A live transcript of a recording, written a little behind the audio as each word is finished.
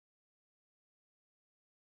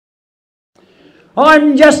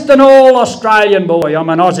I'm just an all-Australian boy. I'm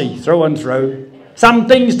an Aussie through and through. Some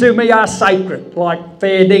things to me are sacred, like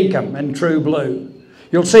fair dinkum and true blue.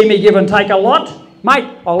 You'll see me give and take a lot.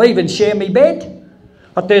 Mate, I'll even share me bed.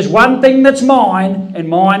 But there's one thing that's mine, and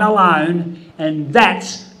mine alone, and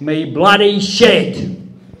that's me bloody shed.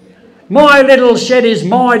 My little shed is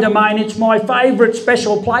my domain. It's my favourite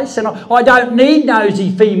special place, and I don't need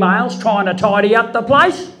nosy females trying to tidy up the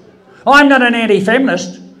place. I'm not an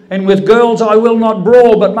anti-feminist, and with girls I will not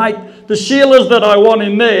brawl, but mate, the Sheilas that I want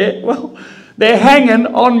in there, well, they're hanging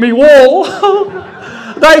on me wall.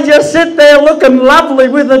 They just sit there looking lovely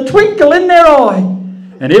with a twinkle in their eye.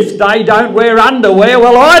 And if they don't wear underwear,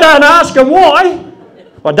 well, I don't ask them why.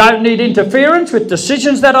 I don't need interference with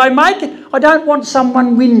decisions that I make. I don't want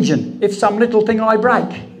someone whinging if some little thing I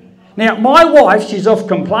break. Now, my wife, she's off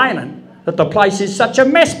complaining that the place is such a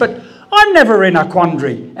mess, but I'm never in a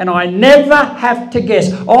quandary, and I never have to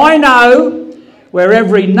guess. I know where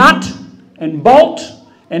every nut and bolt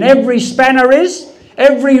and every spanner is,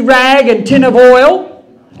 every rag and tin of oil,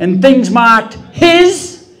 and things marked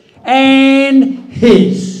his and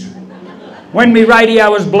his. When me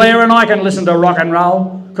radio is blaring, I can listen to rock and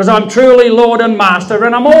roll, because I'm truly Lord and Master,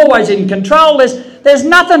 and I'm always in control. There's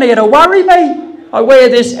nothing here to worry me. I wear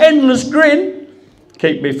this endless grin,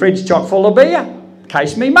 keep me fridge chock full of beer, in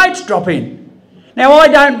case me mates drop in. Now, I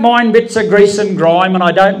don't mind bits of grease and grime, and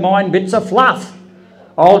I don't mind bits of fluff.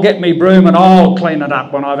 I'll get me broom and I'll clean it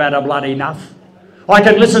up when I've had a bloody enough. I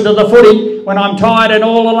can listen to the footy when I'm tired and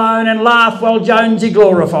all alone, and laugh while Jonesy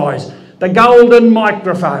glorifies the golden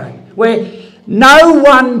microphone, where no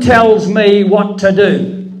one tells me what to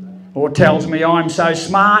do or tells me I'm so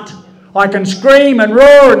smart. I can scream and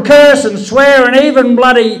roar and curse and swear and even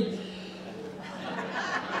bloody...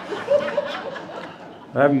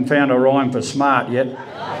 I haven't found a rhyme for smart yet.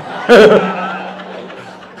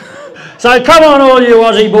 So come on, all you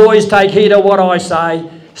Aussie boys, take heed of what I say.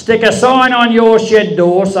 Stick a sign on your shed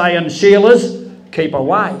door saying, Sheilas, keep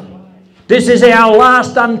away. This is our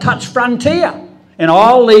last untouched frontier, and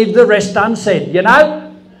I'll leave the rest unsaid. You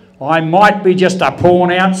know, I might be just a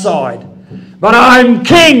pawn outside, but I'm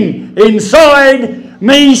king inside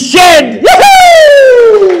me shed.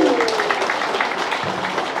 Yoo-hoo!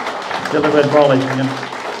 Delivered volley.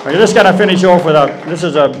 We're just going to finish off with this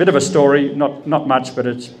is a bit of a story, not much, but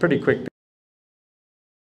it's pretty quick.